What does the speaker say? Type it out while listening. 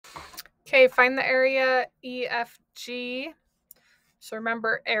Okay, find the area EFG. So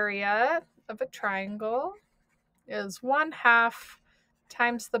remember, area of a triangle is 1/2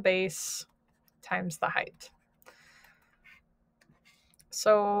 times the base times the height.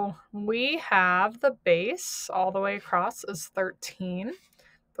 So we have the base all the way across is 13,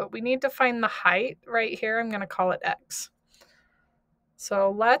 but we need to find the height right here. I'm going to call it x.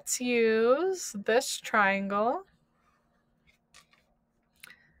 So let's use this triangle,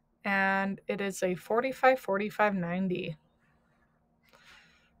 and it is a 45, 45, 90.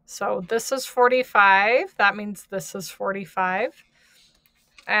 So this is 45. That means this is 45.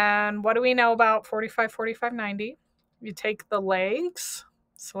 And what do we know about 45, 45, 90? You take the legs,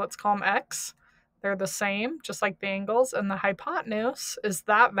 so let's call them x. They're the same, just like the angles, and the hypotenuse is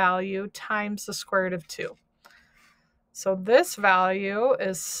that value times the square root of 2. So this value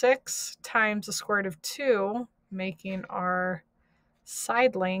is 6 times the square root of 2, making our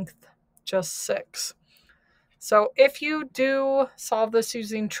side length just 6. So if you do solve this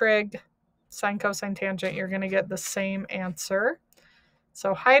using trig, sine, cosine, tangent, you're going to get the same answer.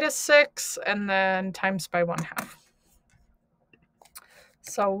 So height is 6, and then times by 1/2.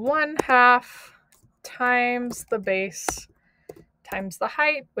 So 1/2 times the base times the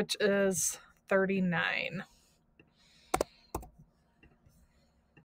height, which is 39.